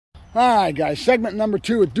All right, guys, segment number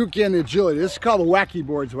 2 with Duk-ie and the agility. This is called the wacky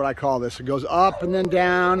board is what I call this. It goes up and then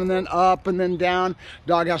down and then up and then down.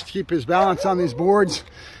 Dog has to keep his balance on these boards.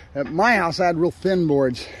 At my house, I had real thin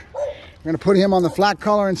boards. We're going to put him on the flat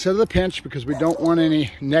collar instead of the pinch because we don't want any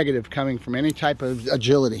negative coming from any type of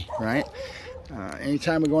agility, right?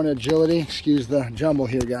 Anytime we go into agility, excuse the jumble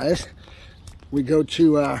here, guys, we go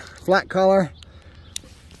to flat collar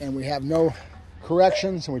and we have no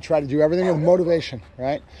corrections, and we try to do everything with motivation,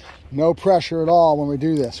 right? No pressure at all when we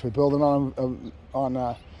do this. We build it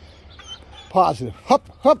on positive. Hup,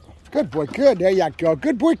 hup. Good boy, good. There you go.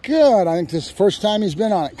 Good boy, good. I think this is the first time he's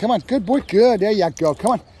been on it. Come on, good boy, good. There you go.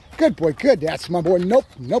 Come on. Good boy, good. That's my boy. Nope,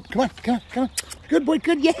 nope. Come on, come on, come on. Good boy,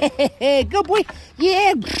 good. Yeah, good boy.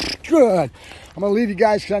 Yeah, good. I'm going to leave you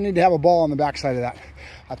guys because I need to have a ball on the backside of that.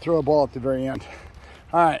 I throw a ball at the very end.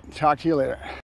 All right, talk to you later.